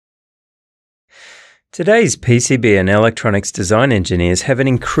Today's PCB and electronics design engineers have an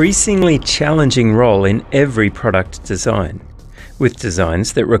increasingly challenging role in every product design, with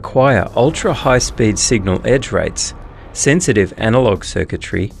designs that require ultra-high-speed signal edge rates, sensitive analog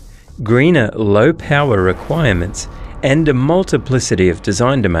circuitry, greener low-power requirements, and a multiplicity of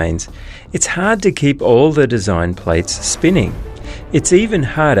design domains. It's hard to keep all the design plates spinning. It's even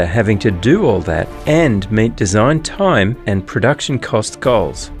harder having to do all that and meet design time and production cost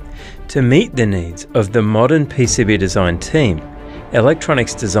goals. To meet the needs of the modern PCB design team,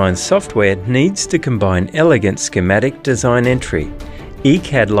 electronics design software needs to combine elegant schematic design entry,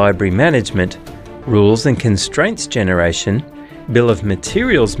 ECAD library management, rules and constraints generation, bill of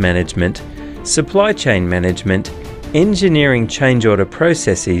materials management, supply chain management, engineering change order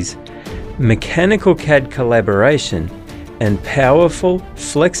processes, mechanical CAD collaboration, and powerful,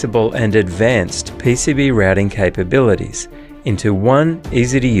 flexible and advanced PCB routing capabilities into one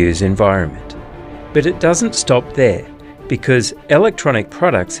easy-to-use environment. But it doesn't stop there, because electronic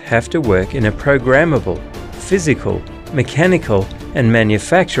products have to work in a programmable, physical, mechanical and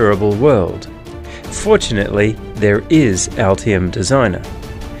manufacturable world. Fortunately, there is Altium Designer.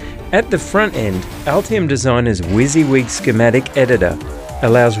 At the front end, Altium Designer's WYSIWYG schematic editor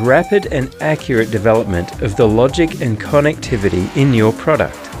allows rapid and accurate development of the logic and connectivity in your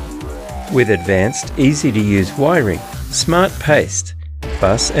product. With advanced, easy-to-use wiring, smart paste,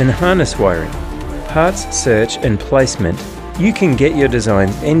 bus and harness wiring, parts search and placement, you can get your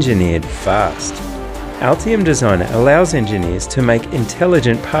designs engineered fast. Altium Designer allows engineers to make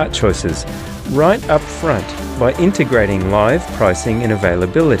intelligent part choices right up front by integrating live pricing and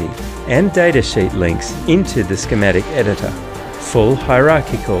availability and datasheet links into the schematic editor. Full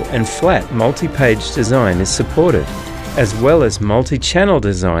hierarchical and flat multi-page design is supported, as well as multi-channel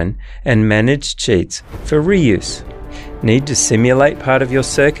design and managed sheets for reuse. Need to simulate part of your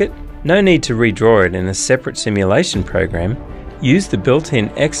circuit? No need to redraw it in a separate simulation program. Use the built-in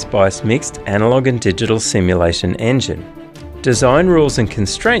XSpice mixed analog and digital simulation engine. Design rules and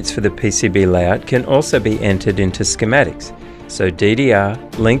constraints for the PCB layout can also be entered into schematics, so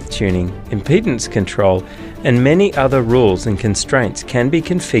DDR, length tuning, impedance control, and many other rules and constraints can be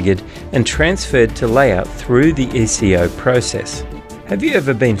configured and transferred to layout through the ECO process. Have you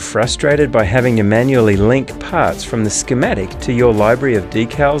ever been frustrated by having to manually link parts from the schematic to your library of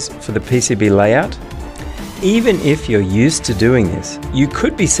decals for the PCB layout? Even if you're used to doing this, you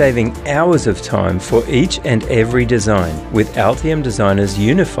could be saving hours of time for each and every design with Altium Designer's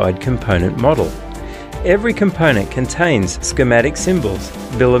unified component model. Every component contains schematic symbols,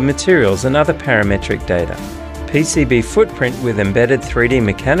 bill of materials and other parametric data, PCB footprint with embedded 3D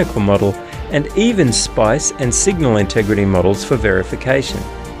mechanical model, and even SPICE and signal integrity models for verification.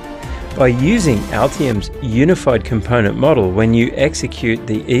 By using Altium's unified component model when you execute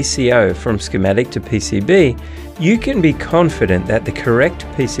the ECO from schematic to PCB, you can be confident that the correct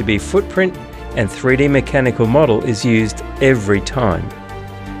PCB footprint and 3D mechanical model is used every time.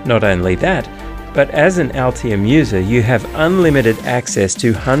 Not only that, but as an Altium user, you have unlimited access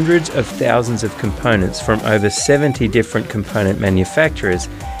to hundreds of thousands of components from over 70 different component manufacturers,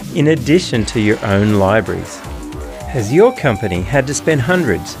 in addition to your own libraries. Has your company had to spend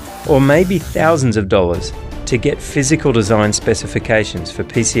hundreds or maybe thousands of dollars to get physical design specifications for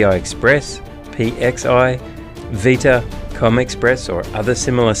PCI Express, PXI, Vita, ComExpress or other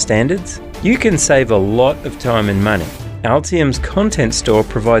similar standards? You can save a lot of time and money. Altium's Content Store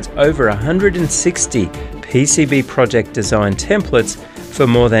provides over 160 PCB project design templates for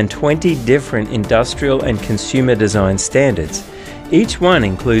more than 20 different industrial and consumer design standards. Each one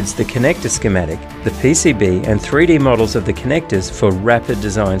includes the connector schematic, the PCB and 3D models of the connectors for rapid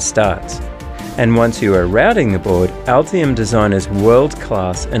design starts. And once you are routing the board, Altium Designer's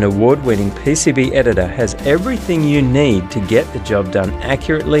world-class and award-winning PCB editor has everything you need to get the job done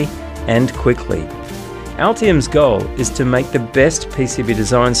accurately and quickly. Altium's goal is to make the best PCB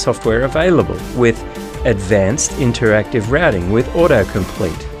design software available with advanced interactive routing with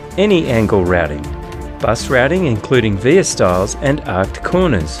autocomplete, any angle routing, bus routing including via styles and arced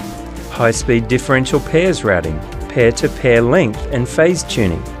corners, high-speed differential pairs routing, pair-to-pair length and phase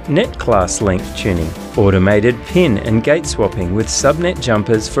tuning, net class length tuning, automated pin and gate swapping with subnet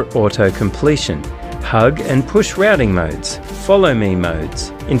jumpers for auto-completion, hug and push routing modes, follow me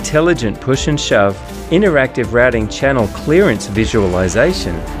modes, intelligent push and shove, interactive routing channel clearance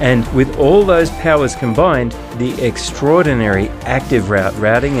visualization, and with all those powers combined, the extraordinary ActiveRoute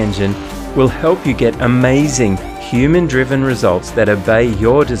routing engine will help you get amazing human-driven results that obey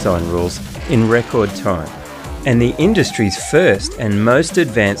your design rules in record time. and the industry's first and most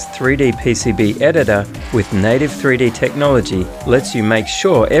advanced 3D PCB editor with native 3D technology lets you make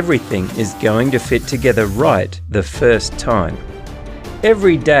sure everything is going to fit together right the first time.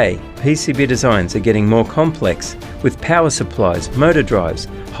 Every day, PCB designs are getting more complex with power supplies, motor drives,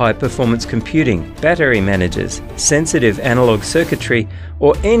 high-performance computing, battery managers, sensitive analog circuitry,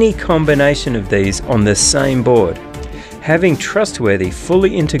 or any combination of these on the same board. Having trustworthy,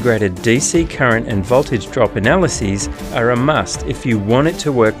 fully integrated DC current and voltage drop analyses are a must if you want it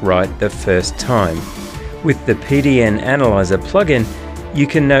to work right the first time. With the PDN Analyzer plugin, you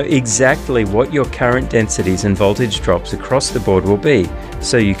can know exactly what your current densities and voltage drops across the board will be,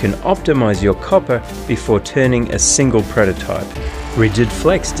 so you can optimize your copper before turning a single prototype. Rigid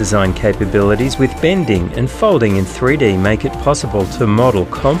flex design capabilities with bending and folding in 3D make it possible to model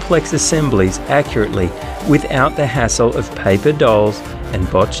complex assemblies accurately without the hassle of paper dolls and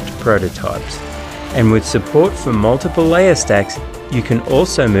botched prototypes. And with support for multiple layer stacks, you can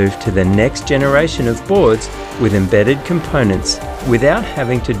also move to the next generation of boards with embedded components without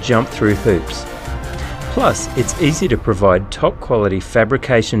having to jump through hoops. Plus, it's easy to provide top quality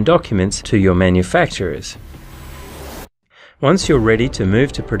fabrication documents to your manufacturers. Once you're ready to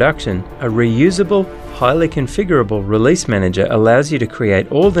move to production, a reusable, highly configurable release manager allows you to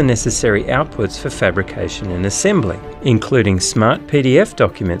create all the necessary outputs for fabrication and assembly, including smart PDF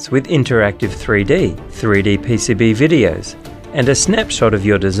documents with interactive 3D, 3D PCB videos, and a snapshot of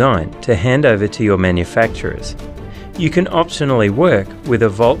your design to hand over to your manufacturers. You can optionally work with a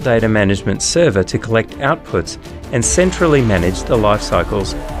Vault Data Management server to collect outputs and centrally manage the life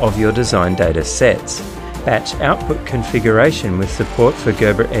cycles of your design data sets. Batch output configuration with support for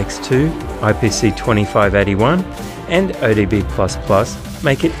Gerber X2, IPC 2581 and ODB++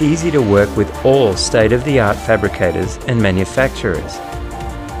 make it easy to work with all state-of-the-art fabricators and manufacturers.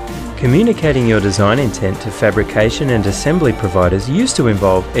 Communicating your design intent to fabrication and assembly providers used to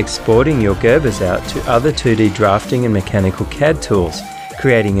involve exporting your Gerbers out to other 2D drafting and mechanical CAD tools,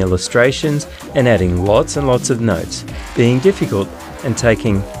 creating illustrations and adding lots and lots of notes, being difficult and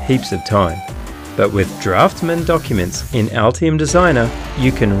taking heaps of time. But with Draftsman documents in Altium Designer,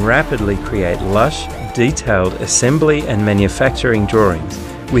 you can rapidly create lush, detailed assembly and manufacturing drawings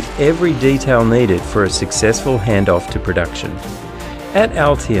with every detail needed for a successful handoff to production. At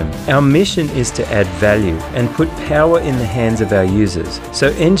Altium, our mission is to add value and put power in the hands of our users, so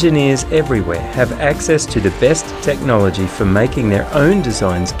engineers everywhere have access to the best technology for making their own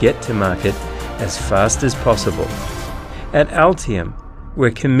designs get to market as fast as possible. At Altium,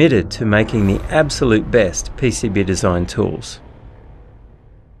 we're committed to making the absolute best PCB design tools.